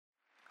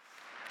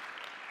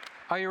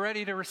Are you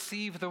ready to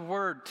receive the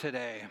word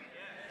today?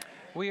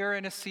 We are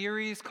in a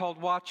series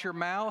called Watch Your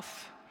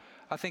Mouth.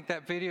 I think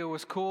that video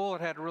was cool.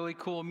 It had really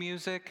cool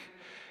music.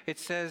 It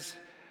says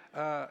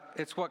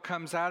it's what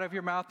comes out of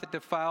your mouth that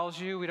defiles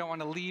you. We don't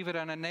want to leave it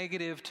on a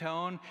negative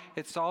tone.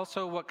 It's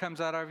also what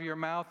comes out of your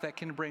mouth that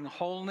can bring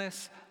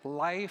wholeness,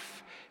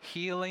 life,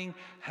 healing,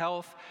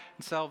 health,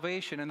 and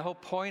salvation. And the whole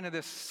point of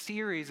this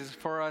series is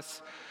for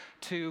us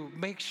to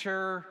make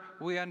sure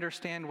we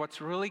understand what's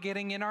really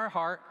getting in our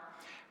heart,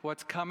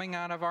 what's coming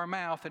out of our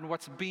mouth, and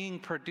what's being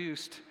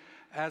produced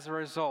as a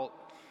result.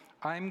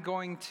 I'm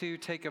going to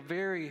take a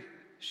very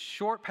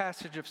short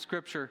passage of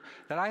Scripture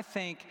that I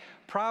think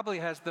probably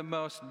has the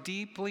most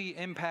deeply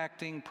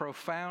impacting,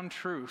 profound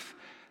truth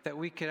that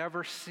we could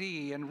ever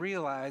see and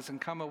realize and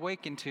come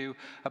awakened to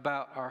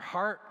about our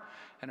heart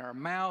and our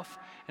mouth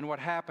and what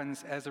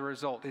happens as a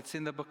result. It's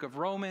in the book of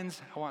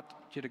Romans. I want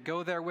you to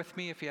go there with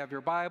me if you have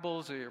your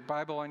Bibles or your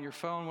Bible on your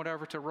phone,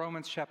 whatever, to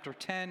Romans chapter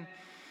 10.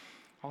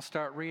 I'll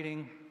start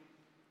reading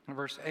in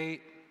verse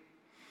 8.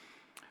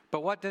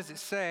 But what does it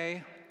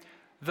say?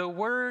 The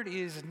word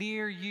is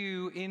near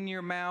you in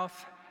your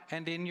mouth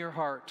and in your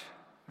heart.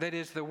 That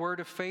is the word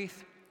of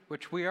faith,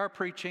 which we are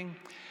preaching,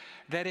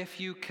 that if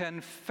you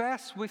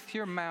confess with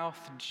your mouth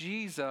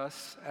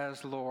Jesus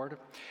as Lord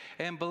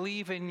and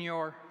believe in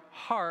your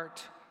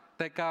heart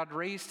that God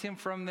raised him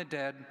from the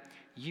dead,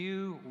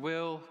 you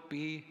will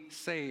be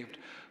saved.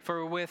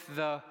 For with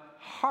the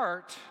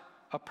heart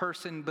a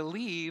person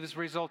believes,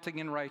 resulting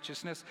in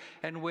righteousness,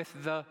 and with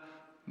the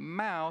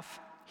mouth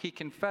he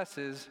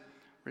confesses,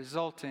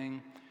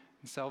 resulting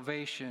in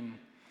salvation.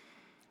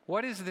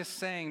 What is this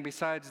saying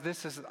besides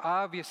this is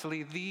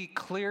obviously the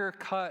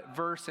clear-cut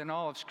verse in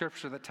all of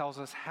Scripture that tells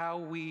us how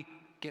we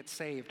get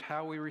saved,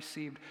 how we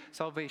receive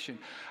salvation?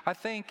 I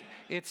think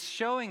it's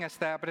showing us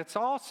that, but it's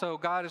also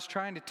God is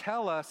trying to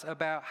tell us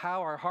about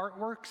how our heart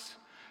works,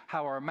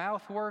 how our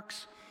mouth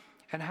works,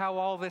 and how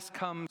all this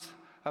comes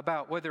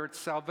about, whether it's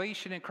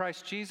salvation in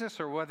Christ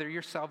Jesus or whether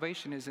your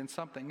salvation is in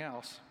something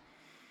else.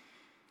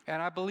 And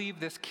I believe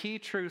this key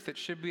truth that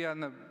should be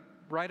on the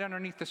right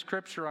underneath the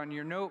Scripture on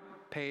your note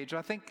page,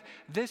 I think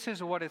this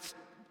is what it's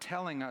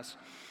telling us,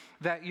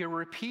 that your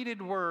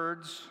repeated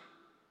words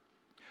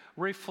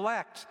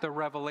reflect the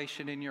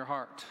revelation in your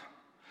heart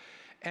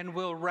and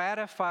will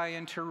ratify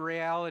into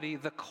reality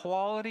the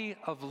quality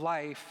of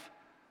life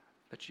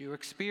that you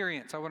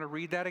experience. I want to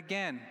read that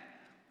again.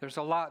 There's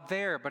a lot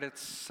there, but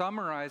it's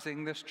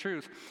summarizing this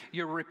truth.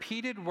 Your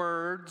repeated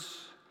words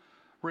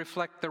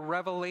reflect the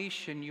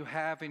revelation you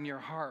have in your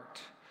heart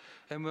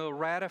and will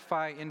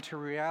ratify into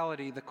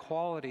reality the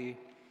quality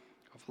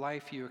of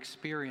life you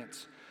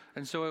experience.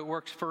 And so it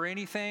works for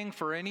anything,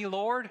 for any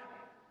Lord,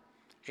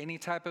 any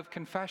type of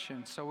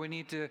confession. So we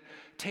need to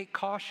take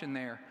caution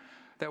there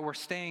that we're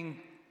staying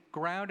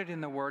grounded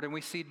in the Word and we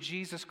see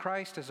Jesus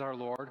Christ as our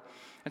Lord.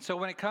 And so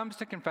when it comes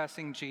to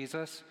confessing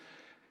Jesus,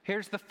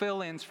 here's the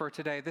fill-ins for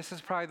today. This is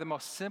probably the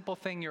most simple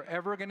thing you're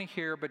ever going to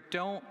hear, but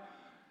don't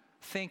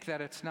think that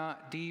it's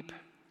not deep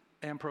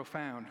and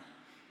profound.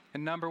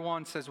 And number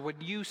one says, when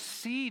you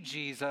see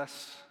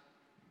Jesus,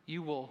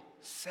 you will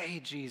say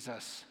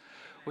Jesus.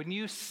 When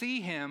you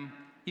see him,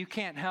 you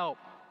can't help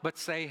but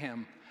say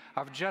him.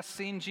 I've just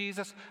seen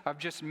Jesus. I've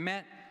just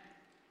met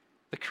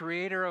the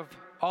creator of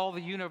all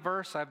the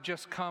universe. I've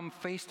just come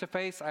face to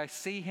face. I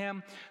see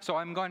him, so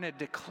I'm going to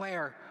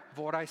declare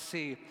what I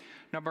see.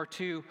 Number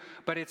two,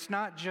 but it's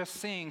not just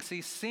seeing.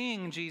 See,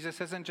 seeing Jesus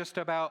isn't just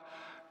about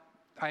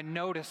I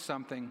notice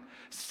something.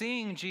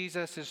 Seeing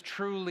Jesus is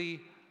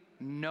truly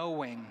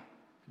knowing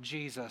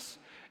Jesus.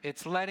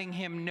 It's letting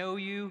him know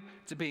you.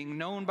 It's being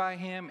known by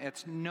him.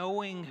 It's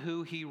knowing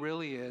who he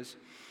really is.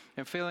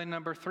 And feeling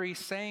number three,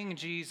 saying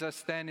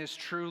Jesus then is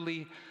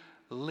truly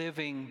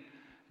living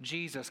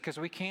Jesus. Because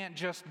we can't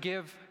just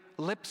give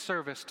lip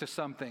service to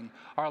something.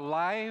 Our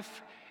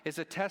life is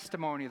a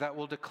testimony that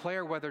will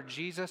declare whether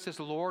Jesus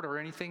is Lord or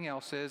anything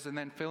else is. And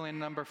then fill in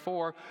number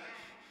four,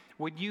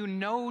 when you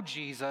know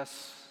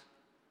Jesus,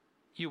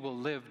 you will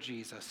live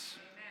Jesus.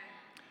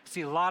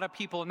 See, a lot of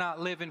people not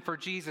living for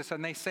Jesus,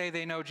 and they say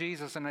they know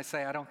Jesus, and I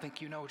say, I don't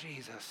think you know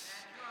Jesus.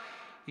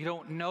 You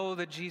don't know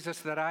the Jesus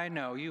that I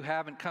know. You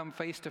haven't come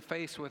face to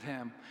face with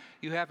him.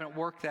 You haven't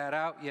worked that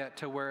out yet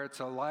to where it's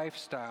a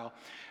lifestyle.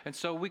 And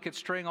so we could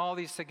string all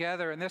these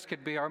together, and this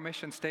could be our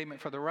mission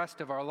statement for the rest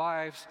of our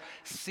lives.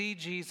 See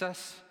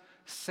Jesus,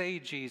 say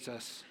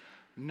Jesus,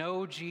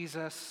 know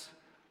Jesus,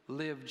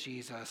 live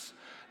Jesus.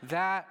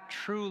 That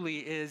truly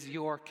is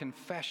your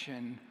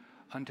confession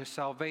unto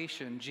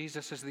salvation.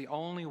 Jesus is the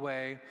only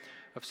way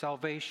of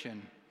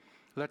salvation.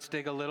 Let's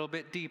dig a little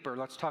bit deeper.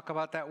 Let's talk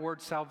about that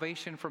word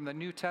salvation from the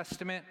New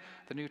Testament.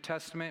 The New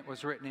Testament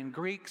was written in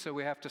Greek, so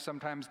we have to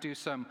sometimes do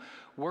some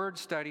word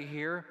study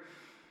here.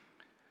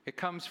 It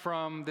comes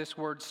from this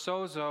word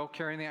sozo,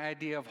 carrying the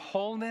idea of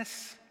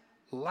wholeness,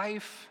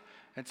 life.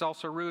 It's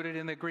also rooted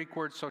in the Greek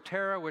word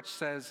sotera, which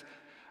says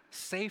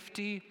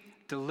safety,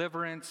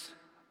 deliverance,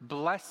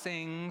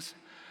 blessings,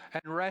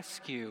 and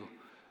rescue.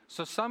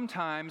 So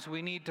sometimes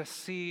we need to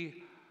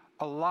see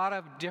a lot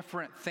of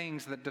different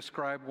things that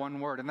describe one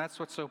word. And that's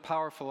what's so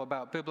powerful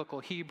about biblical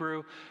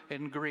Hebrew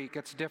and Greek.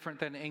 It's different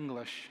than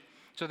English.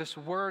 So this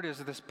word is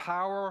this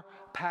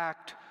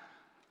power-packed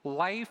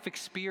life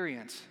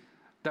experience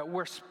that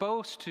we're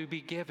supposed to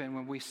be given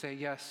when we say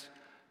yes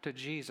to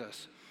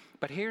Jesus.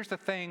 But here's the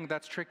thing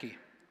that's tricky.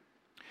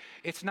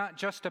 It's not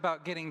just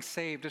about getting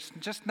saved. It's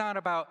just not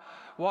about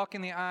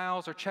walking the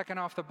aisles or checking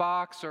off the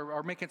box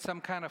or making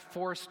some kind of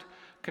forced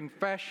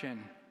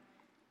confession.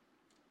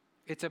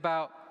 It's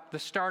about the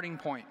starting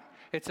point.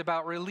 It's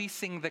about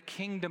releasing the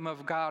kingdom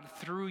of God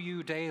through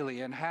you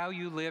daily and how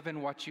you live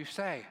and what you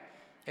say.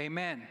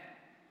 Amen.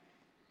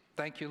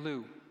 Thank you,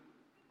 Lou.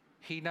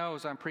 He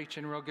knows I'm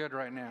preaching real good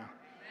right now.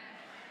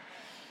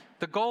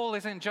 The goal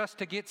isn't just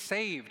to get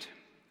saved.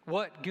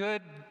 What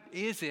good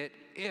is it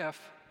if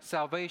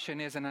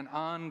salvation isn't an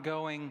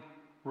ongoing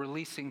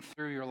releasing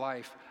through your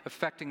life,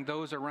 affecting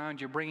those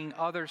around you, bringing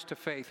others to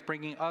faith,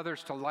 bringing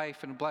others to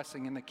life and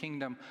blessing in the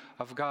kingdom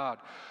of God?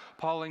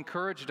 Paul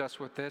encouraged us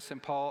with this in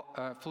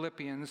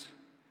Philippians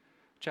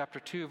chapter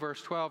 2,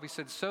 verse 12. He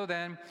said, "So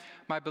then,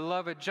 my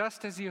beloved,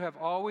 just as you have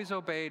always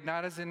obeyed,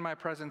 not as in my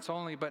presence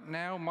only, but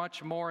now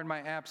much more in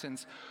my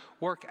absence,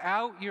 work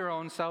out your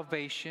own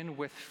salvation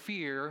with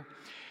fear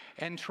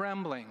and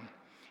trembling."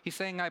 He's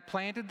saying, I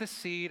planted the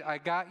seed, I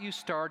got you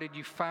started,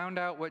 you found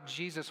out what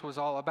Jesus was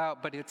all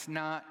about, but it's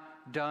not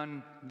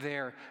done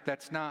there.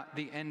 That's not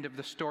the end of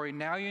the story.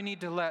 Now you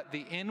need to let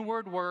the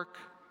inward work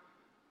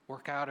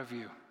out of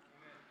you.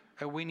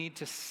 And we need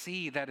to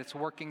see that it's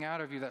working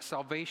out of you, that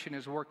salvation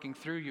is working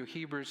through you.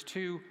 Hebrews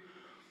 2,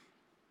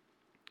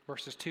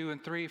 verses 2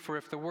 and 3, "For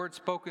if the word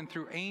spoken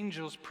through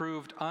angels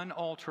proved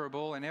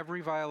unalterable, and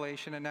every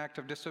violation and act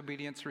of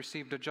disobedience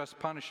received a just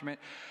punishment,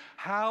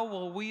 how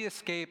will we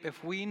escape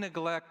if we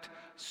neglect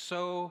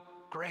so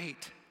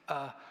great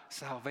a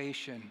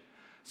salvation?"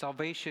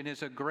 Salvation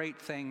is a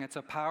great thing. It's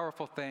a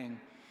powerful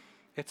thing.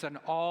 It's an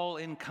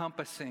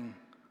all-encompassing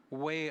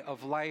way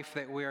of life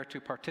that we are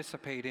to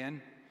participate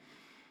in.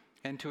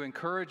 And to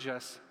encourage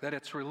us that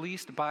it's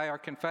released by our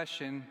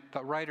confession,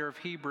 the writer of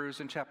Hebrews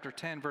in chapter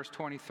 10, verse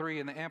 23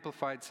 in the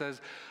Amplified says,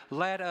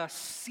 "Let us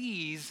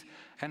seize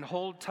and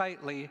hold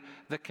tightly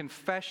the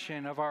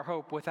confession of our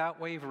hope without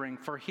wavering,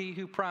 for he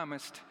who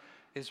promised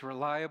is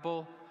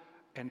reliable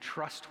and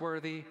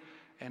trustworthy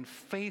and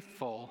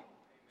faithful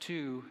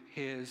to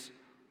his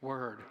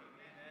word."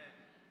 Amen.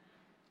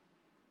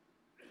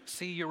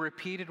 See, your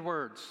repeated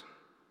words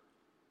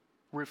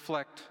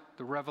reflect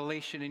the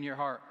revelation in your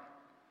heart.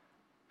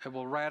 It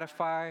will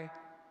ratify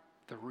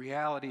the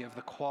reality of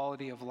the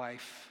quality of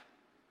life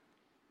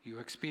you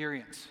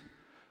experience.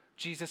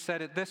 Jesus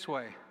said it this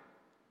way,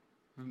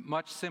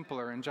 much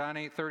simpler, in John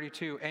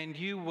 8:32, "And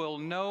you will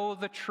know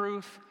the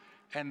truth,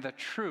 and the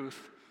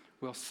truth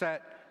will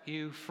set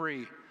you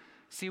free."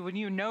 See, when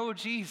you know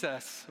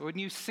Jesus, when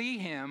you see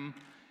him,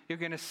 you're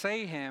going to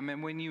say him,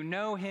 and when you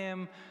know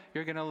him,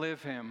 you're going to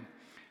live him.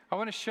 I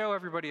want to show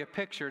everybody a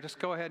picture. Just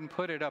go ahead and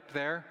put it up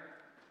there.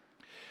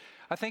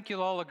 I think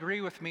you'll all agree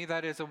with me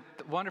that is a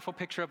wonderful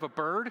picture of a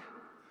bird,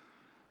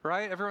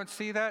 right? Everyone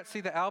see that?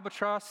 See the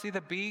albatross? See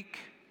the beak?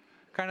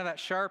 Kind of that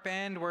sharp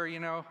end where,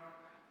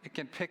 it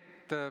can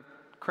pick the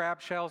crab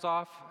shells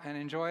off and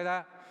enjoy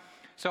that.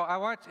 So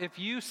if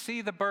you see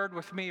the bird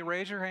with me,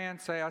 raise your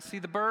hand, say, "I see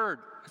the bird."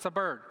 It's a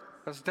bird.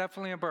 That's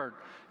definitely a bird.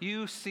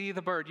 You see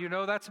the bird. You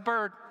know that's a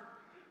bird.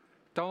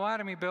 Don't lie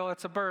to me, Bill.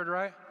 It's a bird,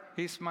 right?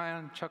 He's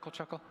smiling, chuckle,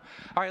 chuckle.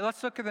 All right,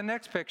 let's look at the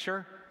next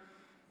picture.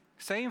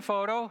 Same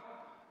photo.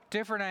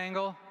 Different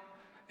angle.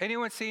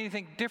 Anyone see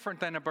anything different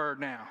than a bird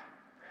now?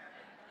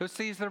 Who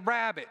sees the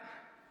rabbit?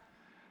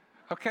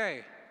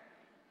 Okay.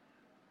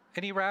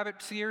 Any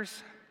rabbit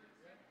seers?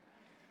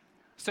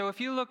 So if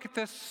you look at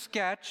this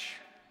sketch,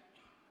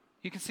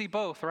 you can see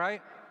both,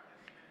 right?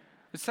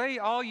 Say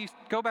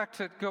go back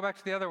to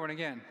the other one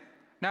again.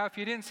 Now, if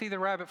you didn't see the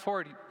rabbit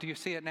before, do you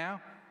see it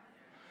now?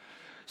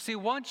 See,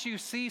 once you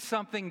see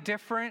something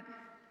different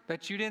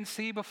that you didn't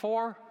see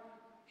before,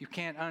 you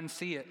can't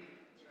unsee it.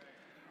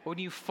 When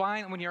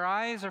your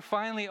eyes are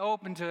finally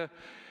open to,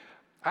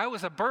 I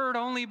was a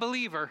bird-only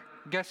believer,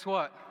 guess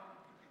what?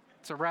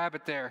 It's a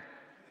rabbit there.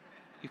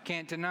 You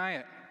can't deny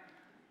it.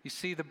 You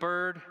see the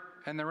bird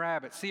and the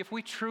rabbit. See, if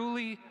we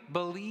truly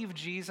believe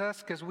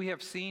Jesus because we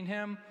have seen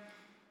him,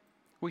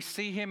 we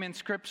see him in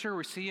Scripture,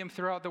 we see him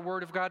throughout the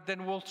Word of God,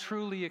 then we'll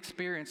truly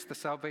experience the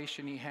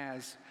salvation he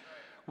has.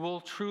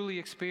 We'll truly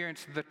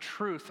experience the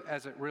truth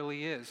as it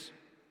really is.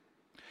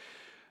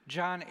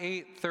 John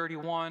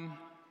 8:31.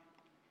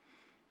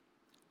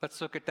 Let's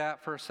look at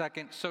that for a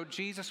second. So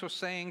Jesus was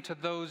saying to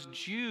those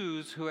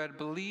Jews who had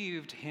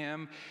believed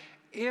him,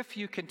 "If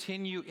you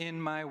continue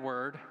in my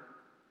word,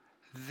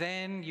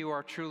 then you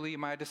are truly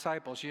my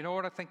disciples." You know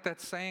what I think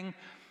that's saying?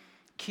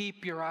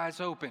 Keep your eyes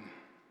open.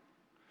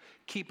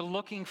 Keep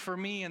looking for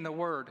me in the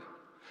word.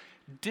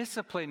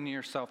 Discipline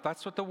yourself.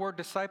 That's what the word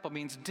disciple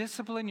means.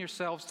 Discipline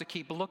yourselves to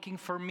keep looking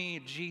for me,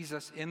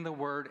 Jesus, in the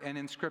word and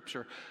in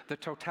Scripture. The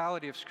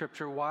totality of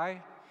Scripture.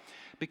 Why?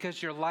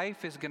 Because your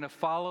life is going to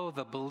follow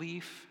the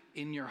belief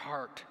in your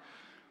heart.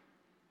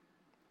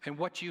 And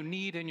what you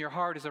need in your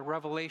heart is a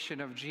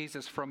revelation of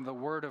Jesus from the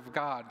Word of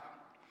God.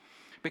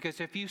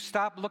 Because if you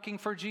stop looking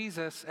for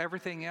Jesus,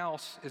 everything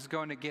else is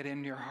going to get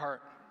in your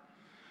heart.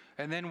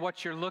 And then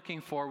what you're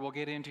looking for will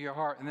get into your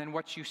heart. And then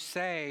what you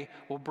say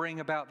will bring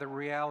about the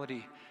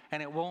reality.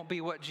 And it won't be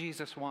what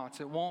Jesus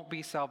wants. It won't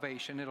be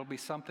salvation. It'll be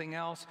something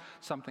else,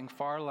 something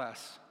far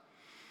less.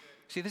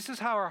 See, this is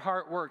how our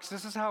heart works.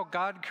 This is how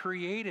God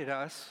created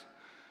us,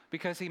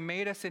 because he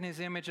made us in his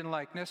image and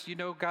likeness. You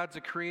know, God's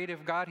a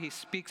creative God. He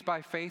speaks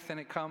by faith and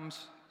it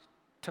comes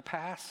to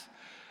pass.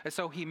 And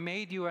so he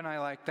made you and I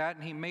like that,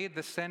 and he made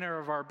the center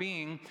of our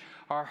being,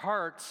 our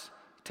hearts,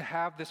 to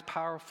have this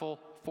powerful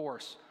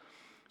force.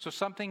 So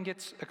something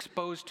gets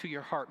exposed to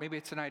your heart. Maybe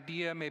it's an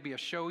idea, maybe a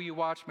show you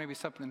watched, maybe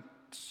something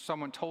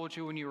someone told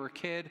you when you were a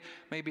kid,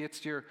 maybe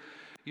it's your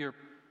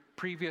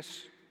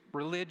previous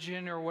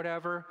religion or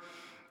whatever.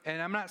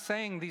 And I'm not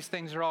saying these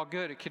things are all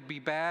good. It could be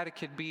bad, it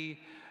could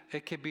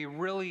be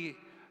really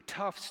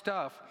tough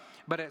stuff.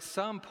 But at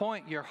some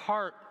point, your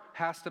heart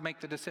has to make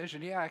the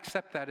decision, yeah, I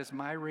accept that as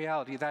my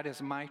reality. That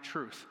is my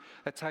truth.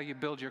 That's how you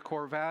build your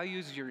core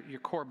values, your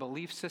core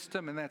belief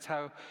system, and that's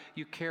how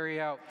you carry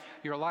out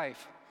your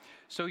life.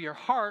 So your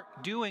heart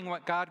doing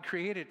what God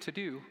created to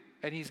do,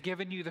 and he's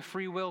given you the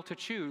free will to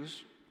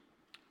choose.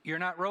 You're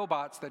not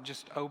robots that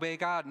just obey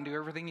God and do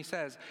everything he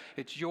says.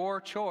 It's your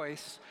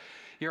choice.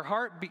 Your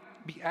heart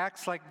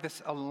acts like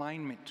this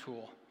alignment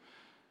tool.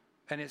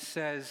 And it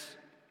says,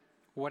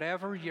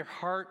 whatever your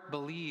heart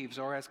believes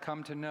or has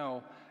come to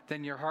know,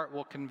 then your heart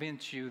will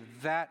convince you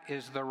that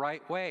is the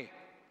right way.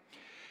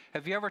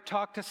 Have you ever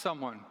talked to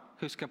someone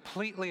who's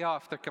completely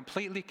off? They're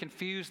completely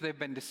confused. They've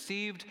been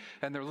deceived,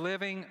 and they're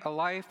living a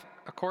life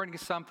according to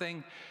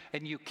something,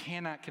 and you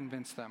cannot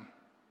convince them.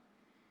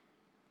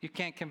 You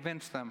can't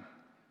convince them.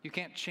 You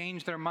can't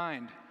change their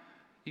mind.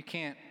 You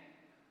can't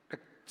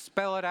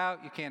spell it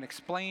out. You can't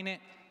explain it.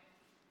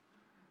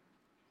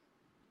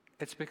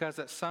 It's because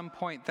at some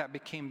point that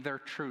became their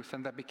truth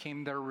and that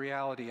became their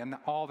reality, and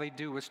all they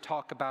do is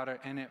talk about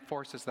it, and it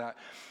forces that.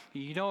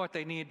 You know what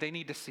they need? They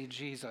need to see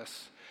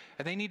Jesus.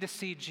 And they need to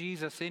see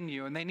Jesus in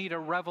you, and they need a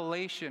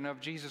revelation of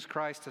Jesus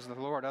Christ as the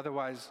Lord.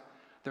 Otherwise,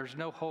 there's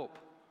no hope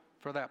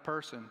for that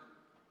person.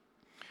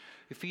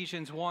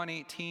 Ephesians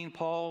 1:18,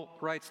 Paul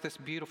writes this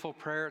beautiful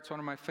prayer. It's one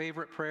of my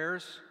favorite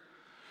prayers,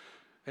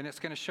 and it's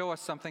going to show us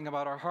something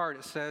about our heart.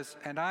 It says,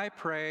 and I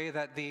pray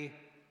that the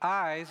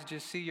eyes, do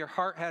you see your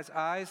heart has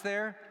eyes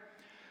there?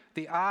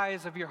 The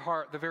eyes of your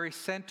heart, the very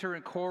center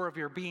and core of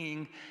your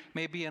being,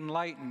 may be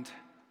enlightened,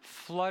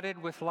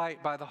 flooded with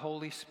light by the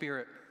Holy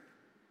Spirit,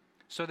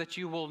 so that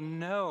you will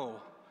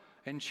know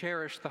and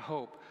cherish the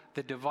hope,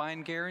 the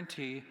divine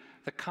guarantee,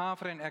 the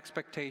confident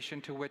expectation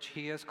to which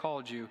he has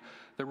called you,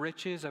 the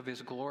riches of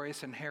his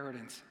glorious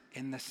inheritance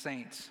in the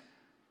saints,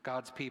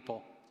 God's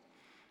people.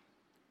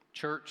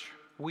 Church,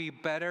 we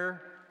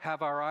better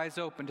have our eyes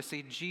open to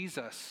see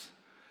Jesus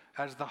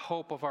as the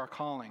hope of our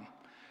calling.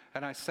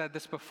 And I said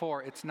this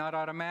before, it's not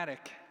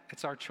automatic,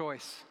 it's our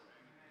choice.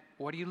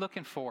 What are you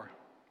looking for?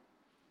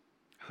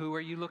 Who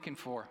are you looking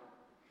for?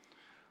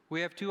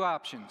 We have two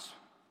options.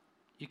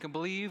 You can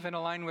believe and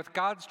align with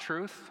God's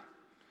truth,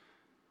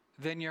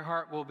 then your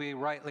heart will be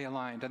rightly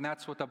aligned. And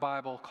that's what the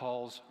Bible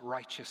calls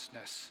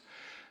righteousness.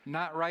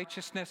 Not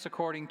righteousness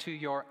according to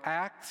your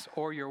acts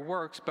or your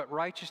works, but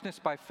righteousness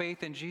by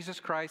faith in Jesus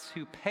Christ,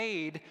 who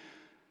paid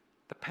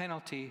the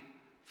penalty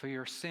for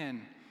your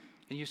sin.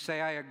 And you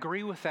say, I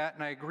agree with that,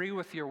 and I agree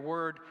with your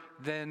word,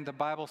 then the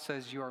Bible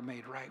says you are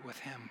made right with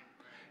him.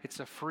 It's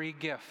a free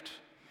gift.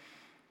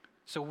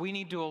 So we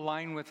need to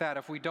align with that.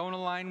 If we don't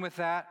align with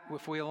that,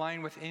 if we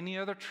align with any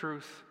other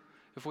truth,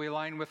 if we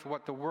align with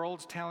what the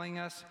world's telling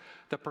us,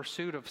 the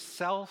pursuit of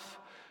self,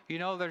 you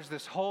know, there's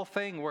this whole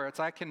thing where it's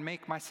I can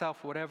make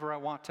myself whatever I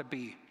want to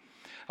be.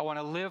 I want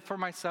to live for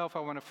myself. I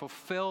want to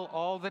fulfill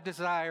all the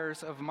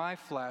desires of my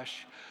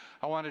flesh.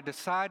 I want to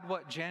decide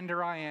what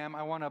gender I am.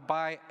 I want to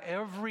buy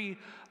every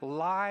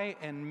lie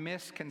and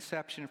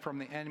misconception from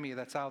the enemy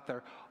that's out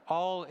there,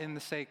 all in the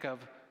sake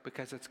of,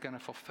 because it's going to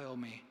fulfill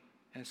me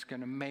and it's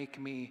going to make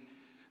me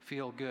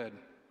feel good.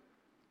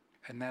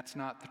 And that's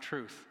not the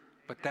truth.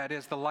 But that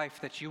is the life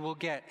that you will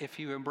get if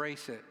you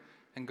embrace it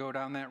and go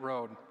down that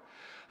road.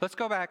 Let's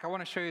go back. I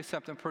want to show you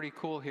something pretty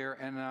cool here.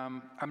 And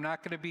I'm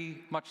not going to be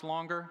much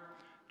longer,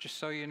 just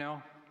so you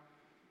know.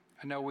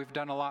 I know we've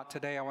done a lot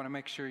today. I want to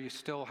make sure you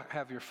still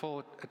have your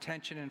full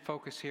attention and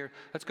focus here.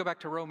 Let's go back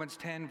to Romans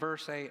 10,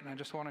 verse 8, and I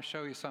just want to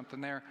show you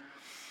something there.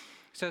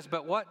 It says,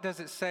 but what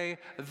does it say?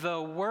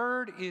 The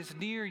word is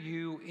near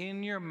you,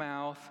 in your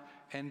mouth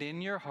and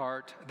in your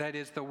heart. That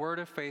is the word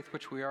of faith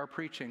which we are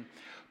preaching.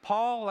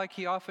 Paul, like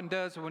he often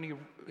does when he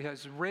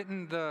has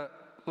written the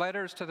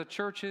letters to the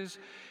churches,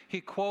 he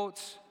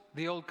quotes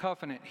the Old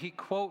Covenant. He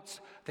quotes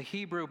the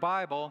Hebrew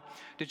Bible.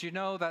 Did you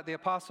know that the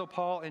Apostle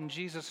Paul and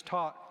Jesus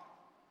taught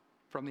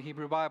from the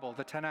Hebrew Bible,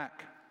 the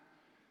Tanakh?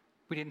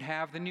 We didn't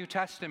have the New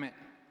Testament.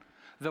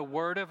 The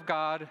Word of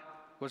God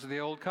was the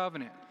Old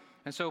Covenant.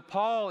 And so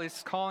Paul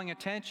is calling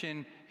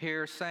attention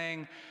here,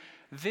 saying,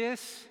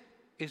 this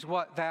is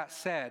what that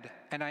said,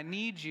 and I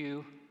need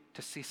you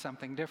to see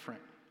something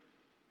different.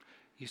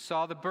 You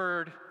saw the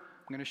bird,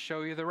 I'm going to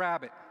show you the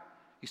rabbit.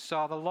 You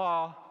saw the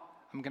law,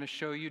 I'm going to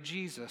show you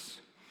Jesus.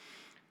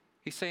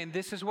 He's saying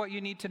this is what you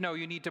need to know.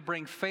 You need to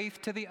bring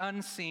faith to the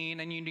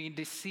unseen, and you need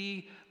to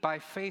see by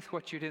faith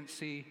what you didn't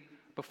see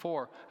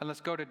before. And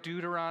let's go to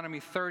Deuteronomy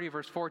 30,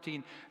 verse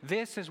 14.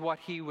 This is what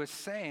he was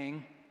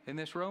saying in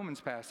this Romans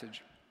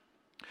passage.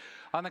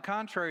 On the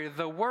contrary,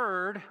 the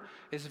word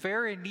is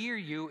very near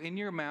you, in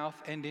your mouth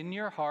and in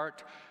your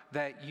heart,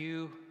 that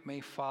you may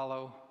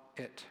follow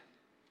it.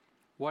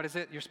 What is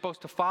it you're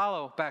supposed to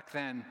follow back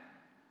then?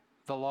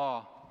 The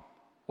law.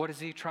 What is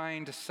he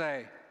trying to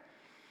say?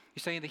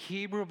 He's saying the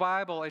Hebrew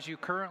Bible, as you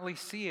currently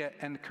see it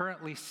and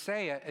currently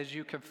say it, as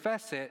you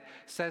confess it,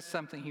 says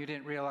something you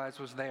didn't realize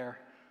was there.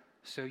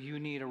 So you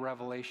need a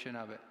revelation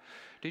of it.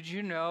 Did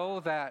you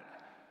know that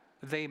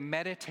they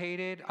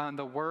meditated on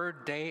the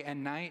word day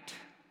and night?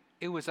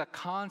 It was a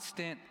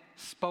constant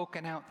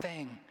spoken out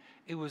thing.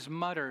 It was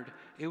muttered.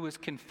 It was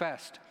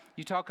confessed.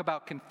 You talk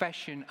about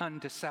confession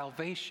unto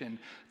salvation.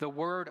 The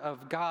word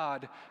of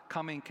God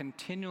coming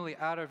continually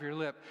out of your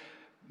lip,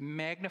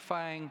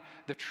 magnifying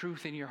the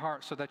truth in your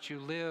heart so that you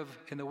live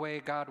in the way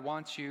God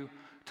wants you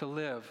to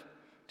live.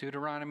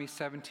 Deuteronomy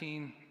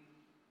 17.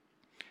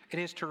 It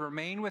is to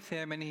remain with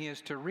him, and he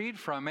is to read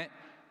from it,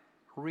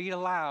 read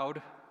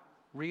aloud,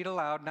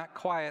 not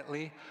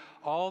quietly,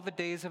 all the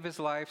days of his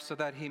life, so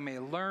that he may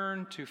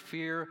learn to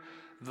fear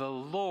the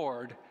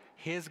Lord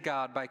his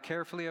God by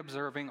carefully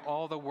observing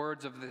all the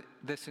words of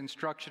this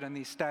instruction and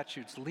these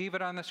statutes. Leave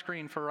it on the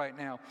screen for right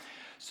now.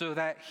 So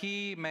that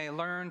he may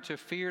learn to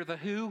fear the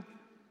who?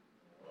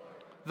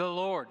 The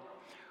Lord.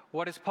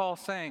 What is Paul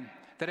saying?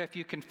 That if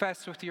you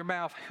confess with your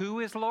mouth, who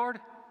is Lord?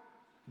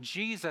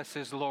 Jesus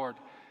is Lord.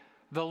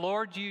 The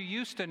Lord you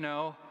used to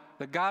know,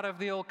 the God of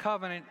the old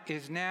covenant,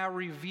 is now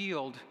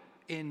revealed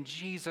in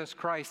Jesus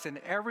Christ. And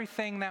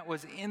everything that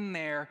was in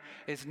there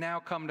is now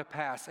come to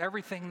pass.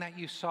 Everything that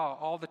you saw,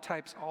 all the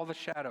types, all the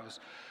shadows.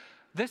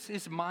 This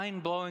is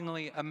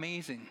mind-blowingly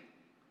amazing,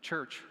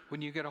 church,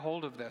 when you get a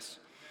hold of this.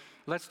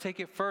 Let's take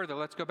it further.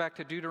 Let's go back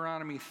to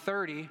Deuteronomy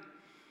 30.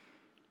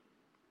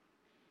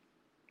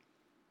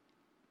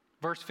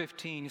 Verse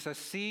 15, he says,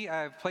 see,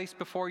 I have placed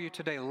before you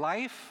today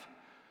life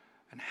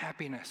and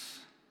happiness,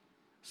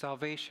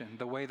 salvation,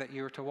 the way that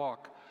you are to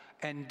walk,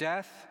 and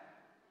death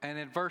and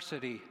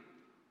adversity,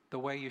 the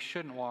way you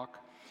shouldn't walk,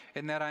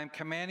 in that I am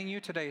commanding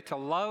you today to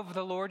love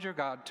the Lord your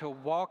God, to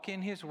walk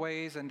in his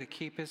ways and to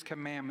keep his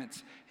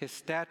commandments, his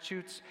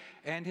statutes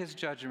and his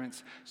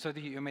judgments, so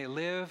that you may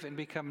live and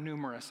become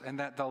numerous, and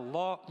that the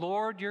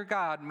Lord your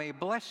God may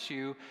bless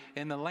you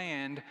in the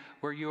land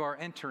where you are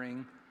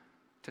entering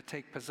to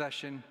take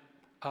possession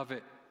of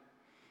it.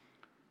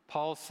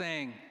 Paul's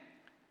saying,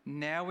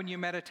 now when you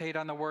meditate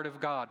on the word of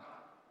God,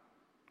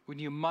 when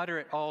you mutter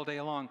it all day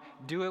long,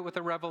 do it with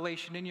a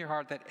revelation in your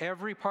heart that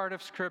every part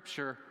of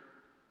Scripture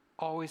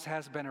always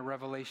has been a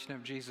revelation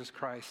of Jesus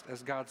Christ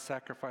as God's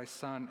sacrificed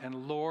Son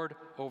and Lord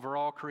over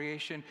all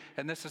creation.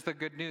 And this is the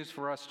good news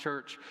for us,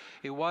 church.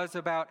 It was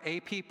about a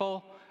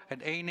people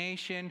and a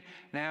nation.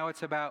 Now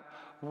it's about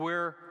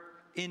we're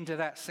into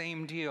that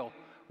same deal.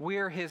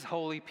 We're his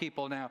holy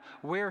people now.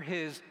 We're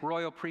his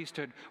royal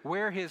priesthood.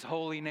 We're his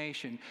holy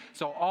nation.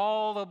 So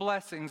all the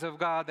blessings of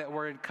God that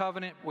were in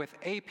covenant with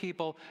a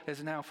people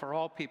is now for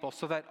all people,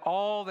 so that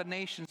all the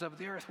nations of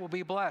the earth will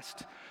be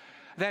blessed.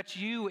 That's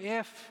you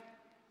if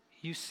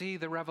you see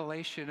the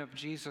revelation of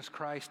Jesus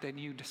Christ and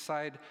you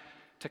decide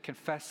to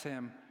confess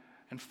him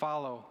and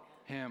follow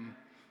him.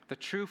 The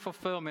true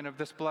fulfillment of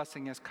this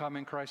blessing has come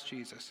in Christ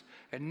Jesus.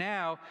 And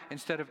now,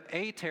 instead of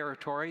a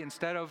territory,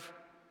 instead of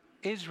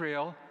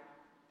Israel,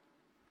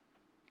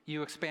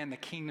 you expand the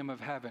kingdom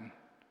of heaven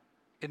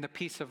in the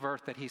piece of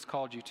earth that he's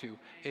called you to,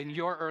 in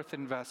your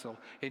earthen vessel,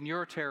 in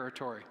your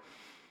territory.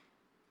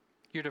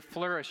 You're to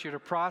flourish, you're to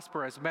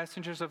prosper as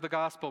messengers of the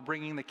gospel,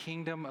 bringing the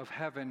kingdom of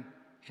heaven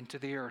into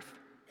the earth.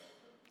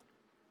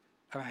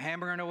 I'm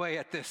hammering away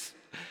at this.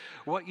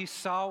 What you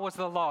saw was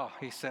the law,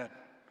 he said,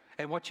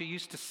 and what you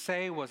used to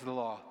say was the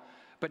law.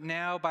 But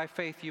now by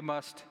faith you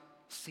must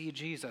see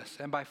Jesus,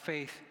 and by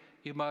faith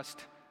you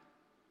must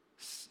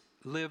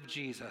live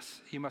Jesus.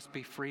 You must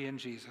be free in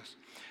Jesus.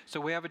 So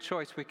we have a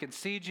choice. We can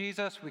see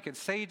Jesus, we can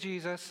say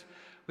Jesus,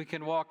 we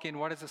can walk in,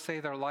 what does it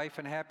say, their life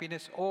and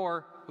happiness,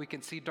 or we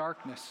can see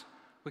darkness.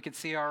 We can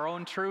see our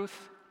own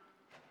truth,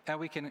 and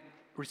we can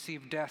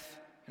receive death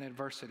and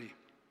adversity.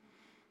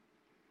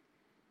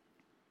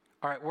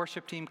 All right,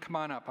 worship team, come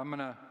on up. I'm going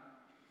to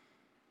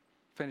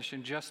finish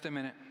in just a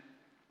minute.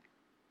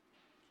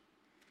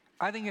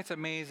 I think it's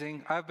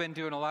amazing. I've been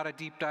doing a lot of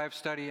deep dive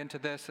study into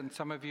this, and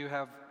some of you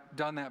have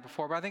done that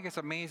before, but I think it's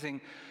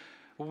amazing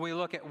when we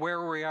look at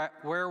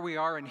where we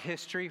are in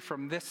history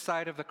from this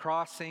side of the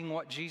cross, seeing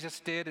what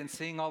Jesus did and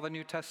seeing all the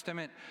New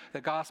Testament,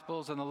 the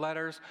Gospels and the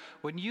letters.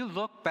 When you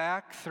look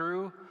back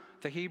through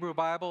the Hebrew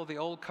Bible, the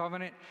Old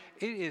Covenant,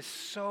 it is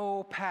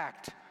so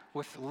packed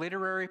with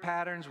literary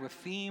patterns, with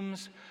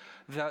themes.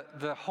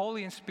 The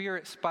Holy and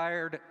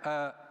Spirit-inspired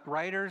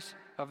writers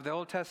of the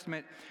Old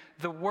Testament,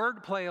 the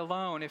wordplay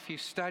alone, if you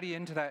study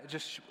into that,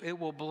 it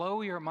will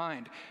blow your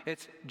mind.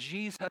 It's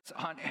Jesus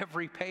on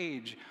every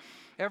page.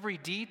 Every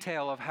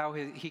detail of how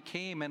he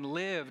came and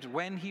lived,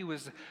 when he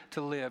was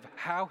to live,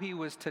 how he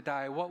was to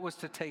die, what was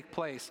to take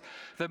place,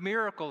 the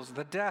miracles,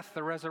 the death,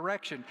 the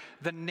resurrection,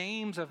 the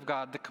names of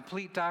God, the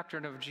complete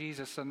doctrine of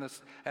Jesus and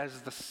this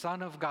as the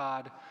Son of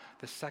God,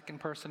 the second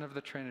person of the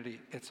Trinity.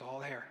 It's all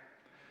there.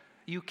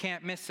 You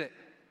can't miss it.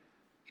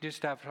 You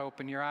just have to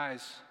open your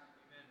eyes.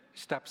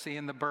 Stop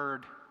seeing the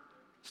bird.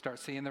 Start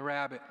seeing the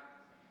rabbit.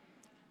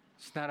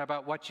 It's not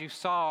about what you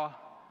saw.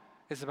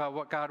 It's about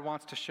what God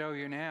wants to show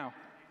you now.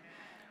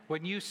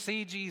 When you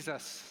see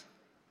Jesus,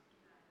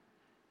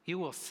 you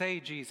will say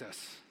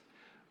Jesus.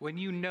 When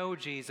you know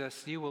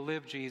Jesus, you will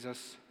live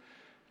Jesus.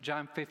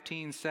 John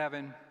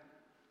 15:7.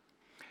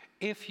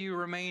 If you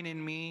remain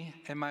in me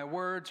and my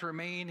words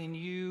remain in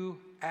you,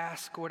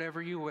 ask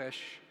whatever you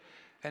wish,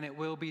 and it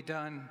will be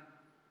done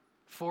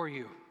for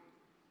you.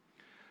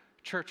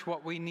 Church,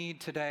 what we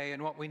need today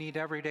and what we need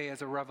every day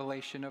is a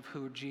revelation of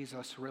who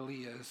Jesus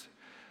really is.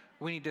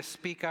 We need to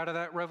speak out of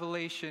that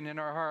revelation in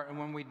our heart. And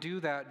when we do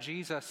that,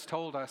 Jesus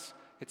told us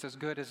it's as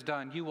good as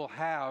done. You will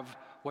have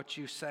what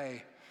you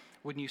say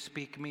when you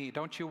speak me.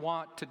 Don't you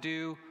want to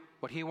do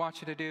what he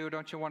wants you to do?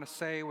 Don't you want to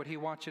say what he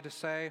wants you to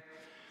say?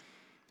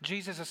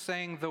 Jesus is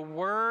saying the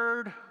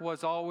word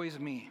was always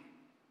me.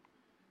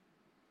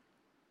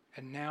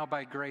 And now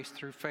by grace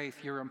through faith,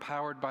 you're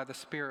empowered by the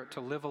Spirit to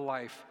live a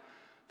life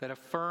that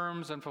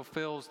affirms and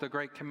fulfills the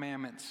great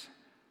commandments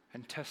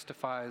and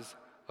testifies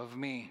of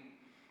me.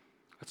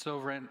 Let's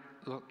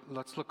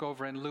look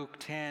over in Luke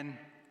 10.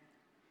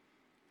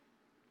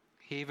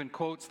 He even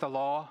quotes the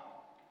law.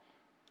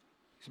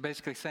 He's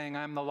basically saying,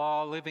 I'm the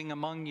law living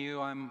among you.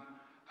 I'm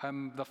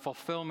the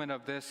fulfillment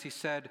of this. He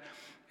said,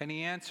 and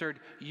he answered,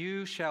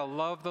 you shall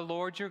love the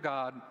Lord your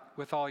God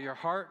with all your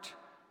heart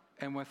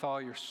and with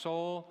all your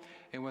soul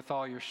and with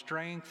all your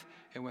strength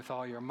and with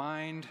all your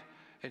mind,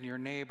 and your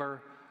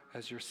neighbor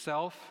as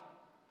yourself.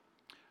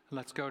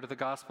 Let's go to the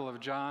Gospel of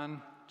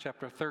John,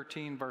 chapter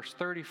 13, verse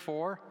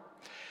 34.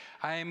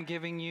 I am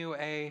giving you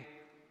a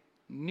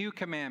new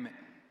commandment.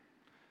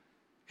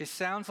 It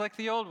sounds like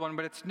the old one,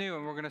 but it's new,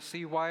 and we're going to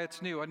see why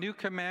it's new. A new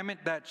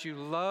commandment, that you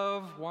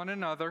love one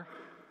another,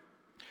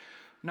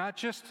 not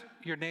just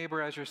your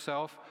neighbor as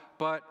yourself,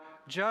 but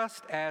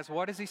just as,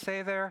 what does he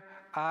say there?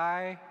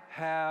 I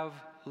have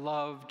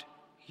loved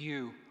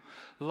you.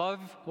 Love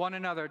one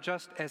another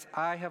just as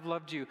I have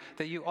loved you,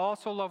 that you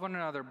also love one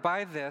another.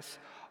 By this,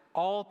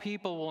 all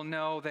people will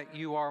know that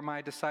you are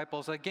my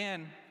disciples.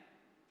 Again,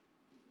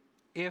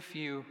 if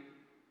you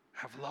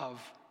have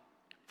love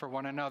for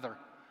one another.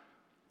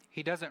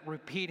 He doesn't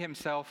repeat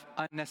himself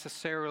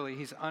unnecessarily.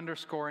 He's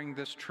underscoring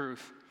this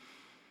truth.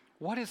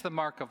 What is the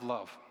mark of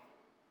love?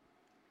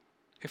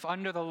 If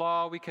under the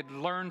law we could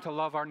learn to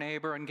love our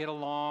neighbor and get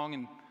along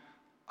and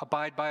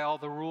abide by all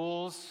the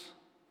rules,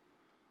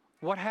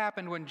 what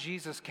happened when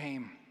Jesus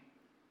came?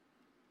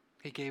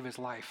 He gave his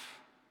life.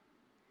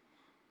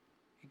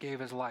 He gave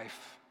his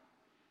life.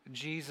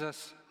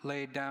 Jesus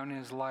laid down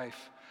his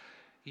life.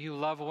 You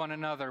love one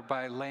another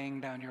by laying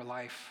down your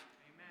life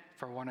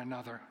for one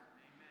another.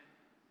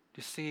 Do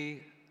you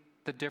see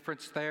the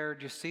difference there?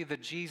 Do you see the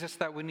Jesus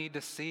that we need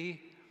to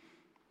see?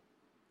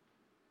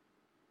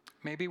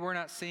 Maybe we're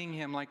not seeing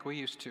him like we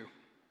used to.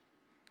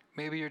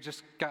 Maybe you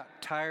just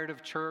got tired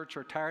of church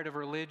or tired of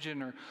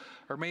religion,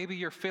 or maybe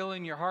you're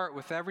filling your heart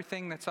with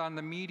everything that's on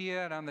the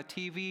media and on the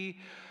TV,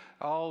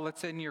 all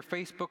that's in your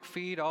Facebook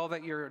feed, all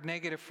that your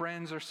negative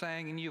friends are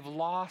saying, and you've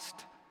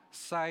lost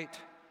sight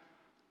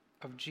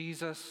of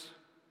Jesus.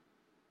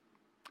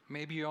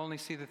 Maybe you only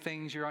see the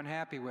things you're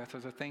unhappy with or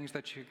the things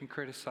that you can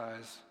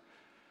criticize.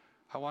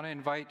 I want to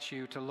invite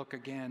you to look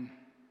again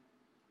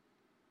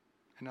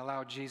and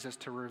allow Jesus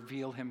to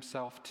reveal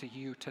himself to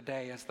you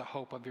today as the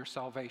hope of your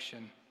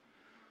salvation.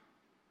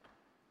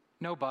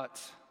 No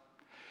buts.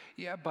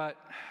 Yeah, but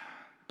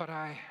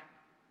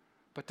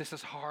this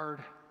is hard.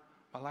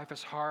 My life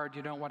is hard.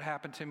 You know what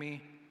happened to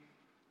me?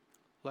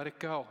 Let it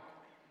go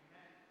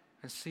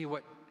and see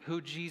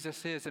who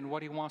Jesus is and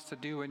what he wants to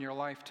do in your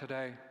life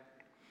today.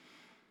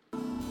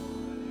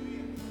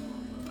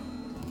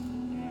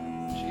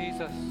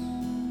 Jesus.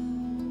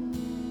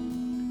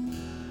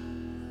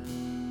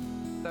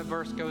 That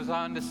verse goes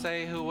on to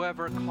say,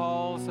 whoever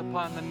calls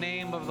upon the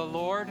name of the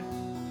Lord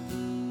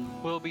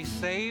will be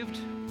saved.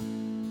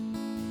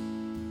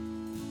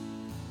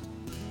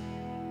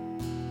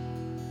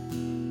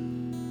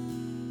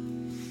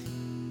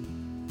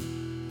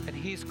 And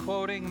he's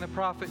quoting the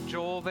prophet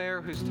Joel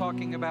there, who's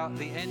talking about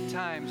the end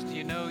times. Do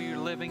you know you're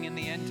living in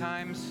the end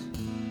times?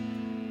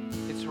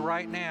 It's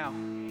right now.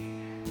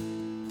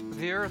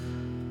 The earth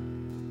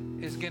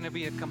is going to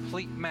be a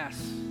complete mess.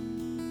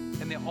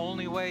 And the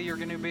only way you're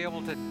going to be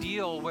able to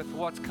deal with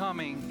what's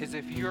coming is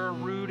if you're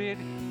rooted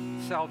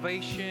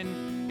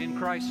salvation in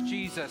Christ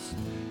Jesus.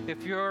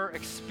 If you're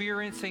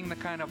experiencing the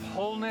kind of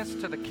wholeness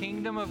to the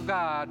kingdom of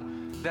God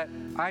that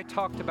I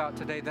talked about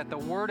today, that the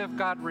Word of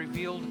God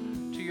revealed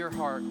to your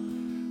heart.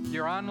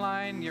 You're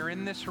online, you're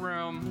in this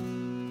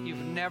room,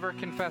 you've never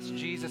confessed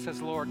Jesus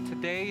as Lord,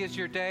 today is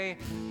your day.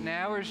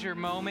 Now is your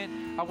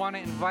moment. I want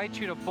to invite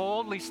you to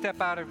boldly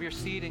step out of your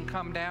seat and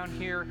come down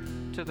here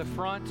to the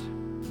front.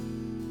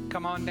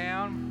 Come on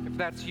down. If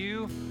that's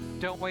you,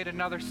 don't wait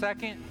another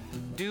second.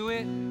 Do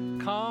it.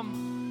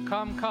 Come,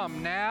 come,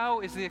 come. Now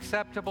is the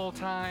acceptable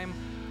time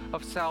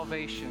of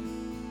salvation.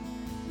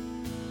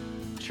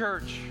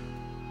 Church,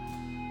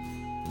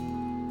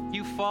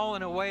 you've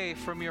fallen away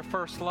from your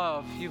first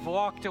love. You've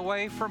walked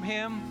away from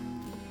Him.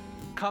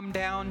 Come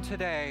down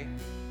today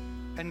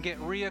and get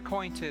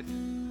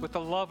reacquainted with the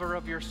lover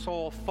of your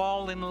soul.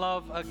 Fall in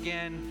love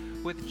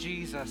again with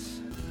Jesus.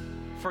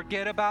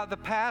 Forget about the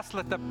past.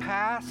 Let the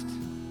past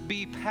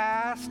be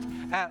past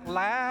at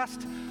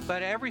last.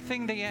 Let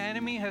everything the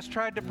enemy has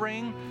tried to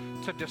bring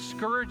to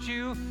discourage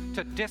you,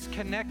 to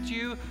disconnect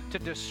you, to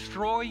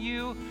destroy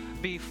you,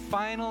 be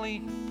finally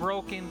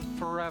broken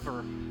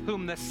forever.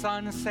 Whom the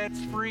Son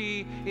sets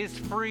free is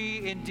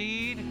free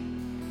indeed.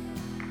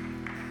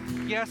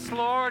 Yes,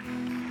 Lord.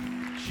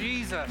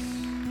 Jesus,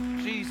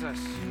 Jesus,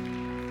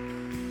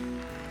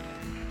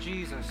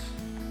 Jesus.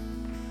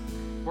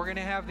 We're going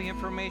to have the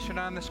information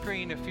on the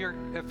screen. If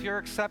you're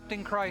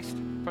accepting Christ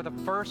for the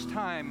first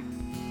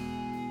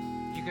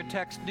time, you can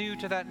text new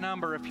to that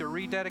number. If you're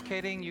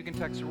rededicating, you can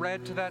text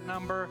red to that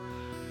number.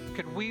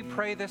 Could we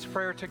pray this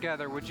prayer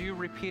together? Would you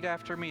repeat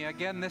after me?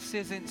 Again, this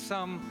isn't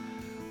some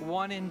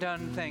one and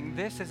done thing.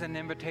 This is an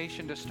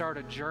invitation to start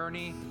a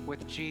journey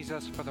with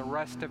Jesus for the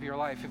rest of your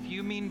life. If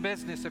you mean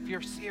business, if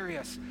you're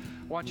serious,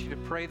 I want you to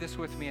pray this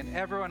with me. And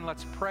everyone,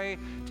 let's pray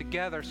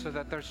together so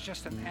that there's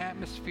just an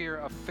atmosphere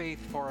of faith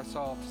for us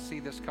all to see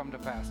this come to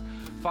pass.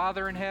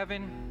 Father in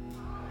heaven,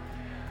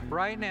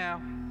 right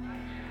now,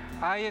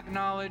 I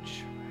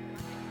acknowledge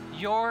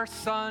your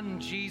Son,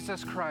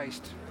 Jesus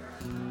Christ,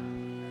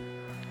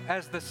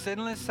 as the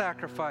sinless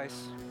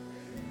sacrifice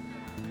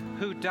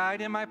who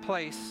died in my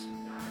place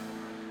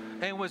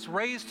and was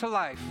raised to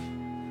life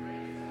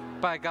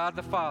by God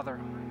the Father.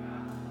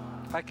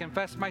 I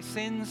confess my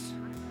sins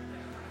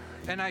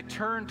and I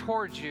turn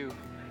towards you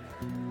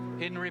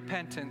in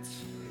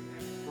repentance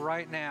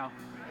right now,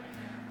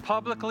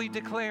 publicly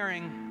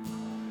declaring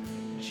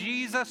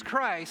Jesus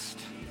Christ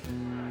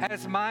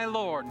as my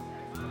Lord.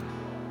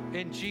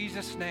 In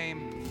Jesus'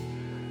 name,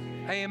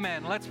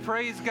 amen. Let's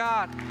praise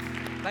God.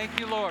 Thank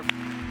you, Lord.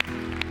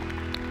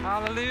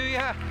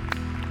 Hallelujah.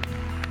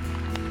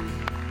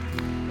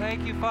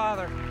 Thank you,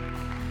 Father.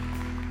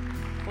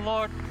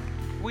 Lord,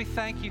 we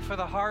thank you for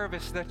the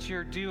harvest that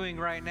you're doing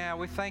right now.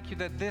 We thank you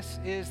that this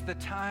is the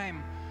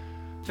time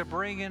to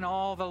bring in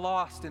all the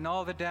lost and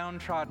all the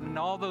downtrodden and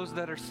all those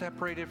that are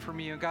separated from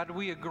you. God,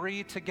 we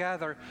agree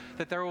together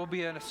that there will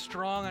be a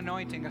strong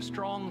anointing, a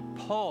strong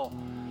pull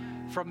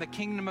from the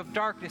kingdom of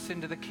darkness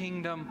into the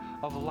kingdom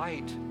of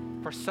light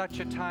for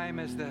such a time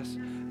as this.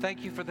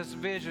 Thank you for this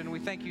vision. We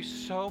thank you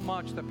so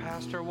much that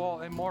Pastor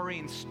Walt and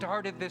Maureen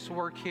started this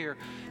work here.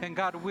 And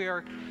God, we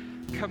are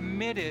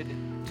committed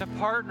to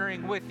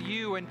partnering with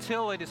you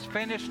until it is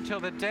finished,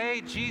 until the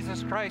day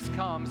Jesus Christ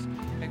comes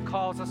and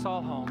calls us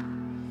all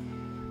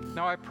home.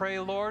 Now I pray,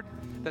 Lord,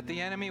 that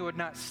the enemy would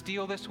not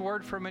steal this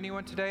word from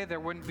anyone today. There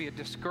wouldn't be a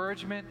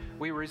discouragement.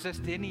 We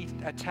resist any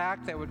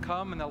attack that would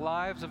come in the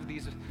lives of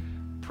these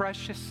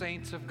precious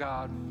saints of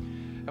God.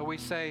 And we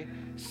say,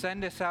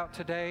 send us out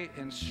today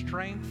in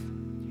strength,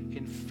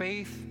 in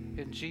faith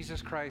in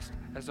Jesus Christ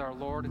as our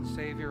Lord and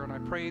Savior. And I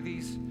pray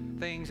these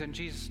things in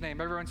Jesus' name.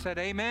 Everyone said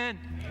amen.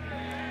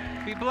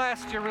 Amen. Be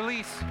blessed. You're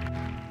released.